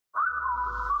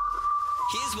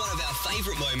Here's one of our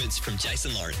favourite moments from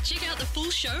Jason Lauren. Check out the full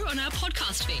show on our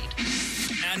podcast feed.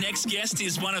 Our next guest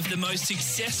is one of the most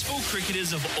successful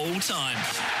cricketers of all time.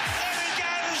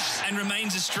 And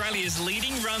remains Australia's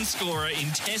leading run scorer in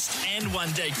Test and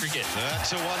One-Day cricket.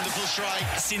 That's a wonderful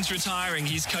strike. Since retiring,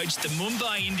 he's coached the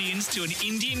Mumbai Indians to an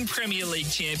Indian Premier League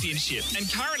championship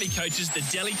and currently coaches the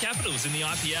Delhi Capitals in the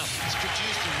IPL. He's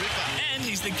produced a ripper. And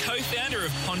he's the co-founder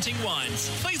of Ponting Wines.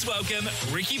 Please welcome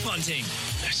Ricky Ponting.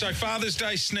 So Father's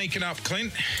Day sneaking up,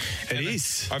 Clint. It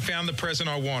is. I found the present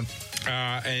I want.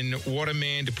 And what a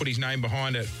man to put his name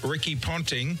behind it. Ricky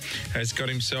Ponting has got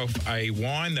himself a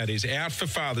wine that is out for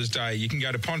Father's Day. You can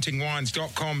go to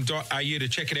pontingwines.com.au to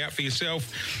check it out for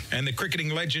yourself. And the cricketing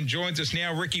legend joins us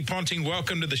now. Ricky Ponting,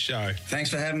 welcome to the show.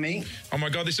 Thanks for having me. Oh, my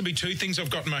God, this will be two things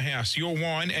I've got in my house. Your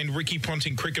wine and Ricky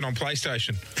Ponting cricket on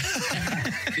PlayStation.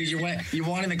 You're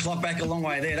winding the clock back a long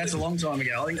way there. That's a long time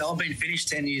ago. I think I've been finished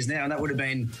 10 years now, and that would have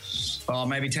been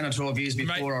maybe 10 or 12 years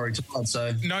before I retired.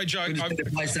 So no joke. The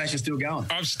PlayStation's still going.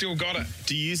 I've still got it.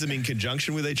 Do you use them in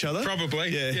conjunction with each other? Probably.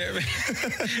 Yeah.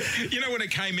 You know, when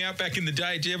it came out back in the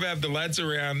day, do you ever have the lads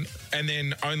around and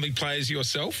then only play as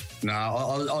yourself? No,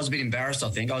 I was a bit embarrassed, I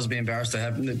think. I was a bit embarrassed to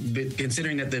have,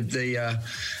 considering that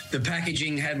the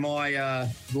packaging had my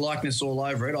likeness all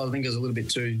over it. I think I was a little bit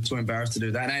too embarrassed to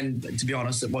do that. And to be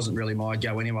honest, it wasn't really my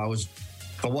go anyway.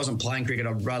 If I wasn't playing cricket,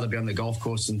 I'd rather be on the golf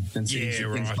course than sitting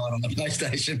inside on the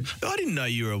PlayStation. I didn't know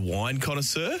you were a wine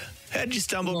connoisseur. How did you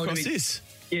stumble across this?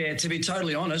 Yeah, to be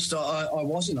totally honest, I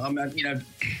wasn't.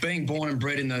 Being born and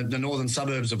bred in the northern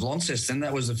suburbs of Launceston,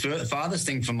 that was the farthest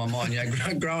thing from my mind.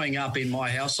 Growing up in my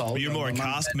household. Well, you're more a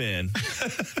cask man.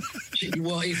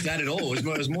 Well, if that at all. It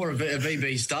was more of a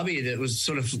VB stubby that was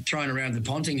sort of thrown around the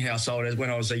Ponting household when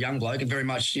I was a young bloke. And very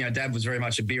much, Dad was very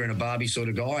much a beer and a Barbie sort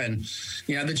of guy. And,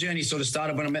 the journey sort of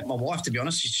started when I met my wife, to be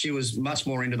honest. She was much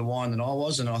more into the wine than I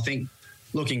was. And I think,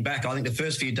 looking back, I think the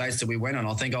first few dates that we went on,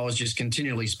 I think I was just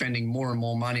continually spending more and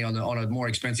more money on a more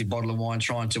expensive bottle of wine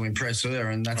trying to impress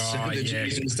her, and that's the journey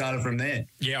sort of started from there.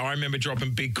 Yeah, I remember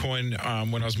dropping big coin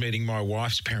when I was meeting my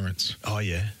wife's parents. Oh,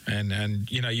 yeah.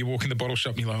 And you walk in the bottle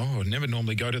shop and you're like, I never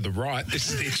normally go to the right. This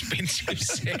is the expensive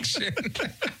section.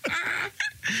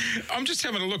 I'm just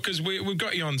having a look because we've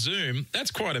got you on Zoom. That's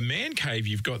quite a man cave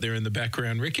you've got there in the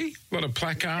background, Ricky. A lot of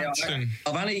placards.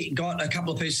 I've only got a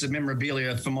couple of pieces of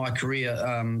memorabilia for my career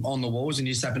on the walls, and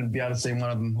you just happen to be able to see one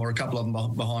of them or a couple of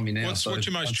them behind me now. What's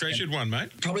your most treasured one, mate?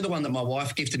 Probably the one that my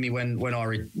wife gifted me when I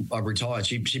retired.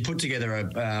 She put together a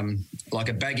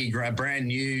brand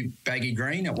new baggy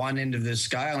green at one end of the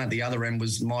scale, and at the other end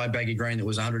was my baggy green that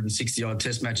was 160 odd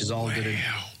Test matches old.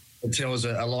 Wow. It tells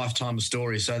a lifetime of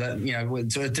story. So that,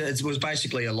 it was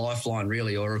basically a lifeline,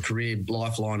 really, or a career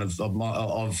lifeline of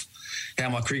how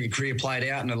my career played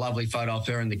out, and a lovely photo of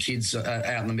her and the kids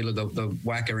out in the middle of the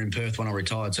Wacker in Perth when I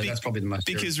retired. So that's probably the most.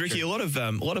 Because Ricky, a lot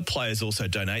of players also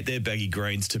donate their baggy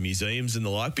greens to museums and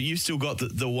the like, but you've still got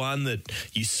the one that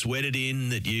you sweated in,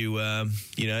 that you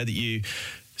that you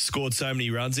scored so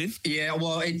many runs in? Yeah,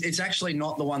 well, it's actually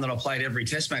not the one that I played every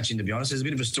Test match in, to be honest. There's a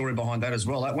bit of a story behind that as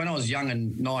well. When I was young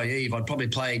and naive, I'd probably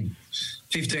played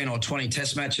 15 or 20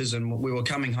 Test matches, and we were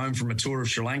coming home from a tour of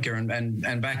Sri Lanka,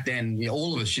 and back then,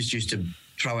 all of us just used to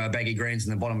throw our baggy greens in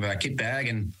the bottom of our kit bag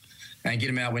and get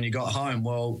them out when you got home.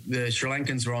 Well, the Sri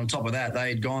Lankans were on top of that.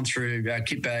 They'd gone through our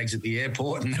kit bags at the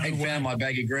airport, and they found my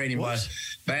baggy green in my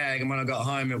bag, and when I got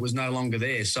home, it was no longer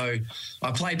there. So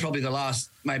I played probably the last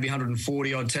maybe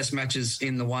 140 odd Test matches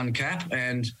in the one cap,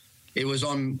 and it was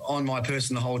on my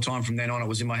person the whole time from then on. It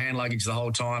was in my hand luggage the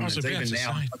whole time. I was about to say,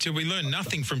 till we learn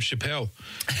nothing from Chappelle.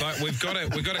 Like we've got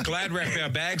to glad wrap our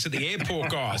bags at the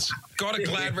airport, guys. Got to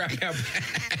glad wrap our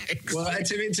bags. Well,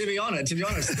 to be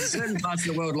honest, in certain parts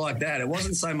of the world like that, it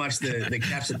wasn't so much the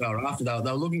caps that they were after. They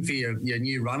were looking for your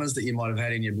new runners that you might have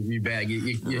had in your new bag.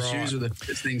 Your shoes were the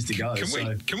first things to go.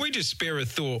 Can we just spare a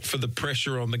thought for the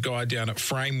pressure on the guy down at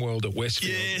Frame World at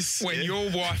Westfield? Yes. When your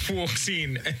wife walks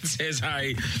in and says,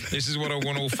 "Hey, this is what I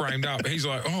want all framed up," he's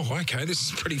like, "Oh, okay, this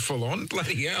is pretty full on."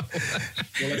 Bloody hell.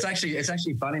 Well, it's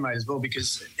actually funny, mate, as well,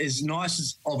 because as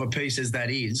nice of a piece as that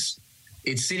is,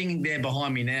 it's sitting there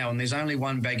behind me now, and there's only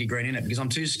one baggy green in it because I'm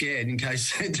too scared in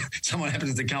case someone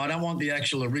happens to come. I don't want the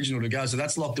actual original to go, so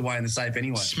that's locked away in the safe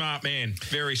anyway. Smart man.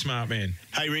 Very smart man.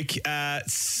 Hey, Rick,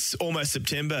 it's almost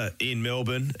September in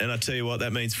Melbourne, and I tell you what,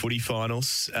 that means footy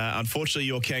finals. Unfortunately,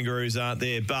 your Kangaroos aren't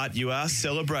there, but you are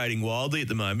celebrating wildly at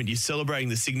the moment. You're celebrating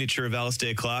the signature of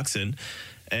Alistair Clarkson,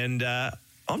 and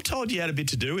I'm told you had a bit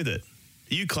to do with it.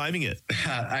 Are you claiming it?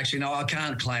 Actually, no, I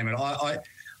can't claim it. I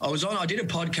did a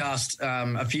podcast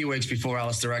a few weeks before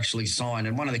Alistair actually signed,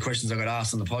 and one of the questions I got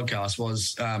asked on the podcast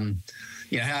was,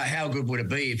 how good would it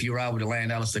be if you were able to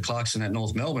land Alistair Clarkson at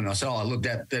North Melbourne? I said, look,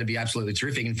 that'd be absolutely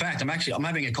terrific. In fact, I'm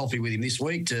having a coffee with him this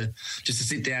week to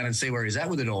sit down and see where he's at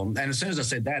with it all. And as soon as I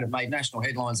said that, it made national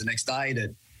headlines the next day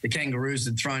that the Kangaroos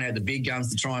had thrown out the big guns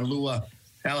to try and lure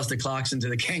Alistair Clarkson to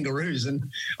the Kangaroos. And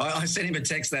I sent him a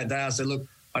text that day. I said, look,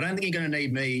 I don't think you're going to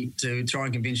need me to try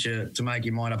and convince you to make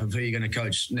your mind up of who you're going to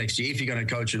coach next year, if you're going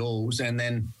to coach at all. And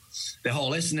then the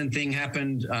whole Essendon thing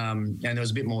happened, and there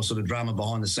was a bit more sort of drama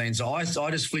behind the scenes. So I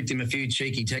just flicked him a few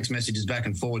cheeky text messages back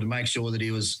and forward to make sure that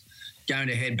he was going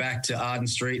to head back to Arden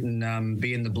Street and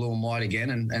be in the blue and white again.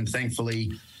 And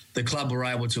thankfully, the club were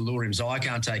able to lure him. So I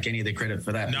can't take any of the credit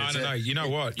for that. No. You know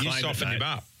what? You softened him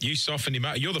up. You softened him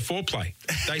up. You're the foreplay.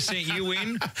 They sent you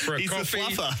in for a He's coffee. the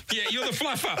fluffer. Yeah, you're the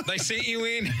fluffer. They sent you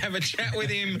in, have a chat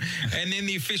with him, and then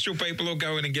the official people will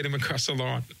go in and get him across the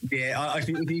line. Yeah, if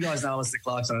you guys know Alistair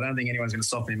Clarkson, I don't think anyone's going to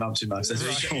soften him up too much. That's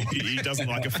for sure. He doesn't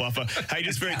like a fluffer. Hey,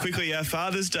 just very quickly,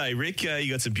 Father's Day, Rick, you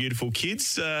got some beautiful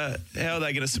kids. How are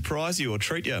they going to surprise you or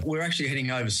treat you? We're actually heading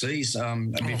overseas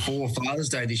before Father's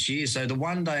Day this year. So the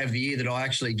one day of the year that I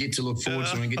actually get to look forward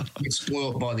to and get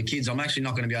spoiled by the kids, I'm actually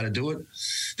not going to be able to do it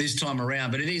this time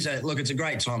around. But it is it's a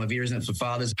great time of year, isn't it, for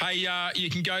fathers? Hey, you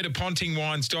can go to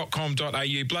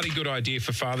pontingwines.com.au. Bloody good idea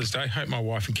for Father's Day. Hope my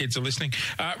wife and kids are listening.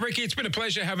 Ricky, it's been a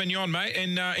pleasure having you on, mate,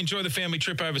 and enjoy the family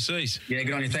trip overseas. Yeah,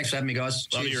 good on you. Thanks for having me, guys.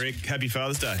 Love you, Rick. Happy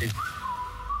Father's Day.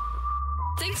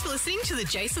 Thanks for listening to the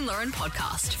Jason Lauren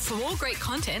podcast. For more great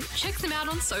content, check them out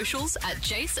on socials at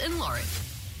Jason Lauren.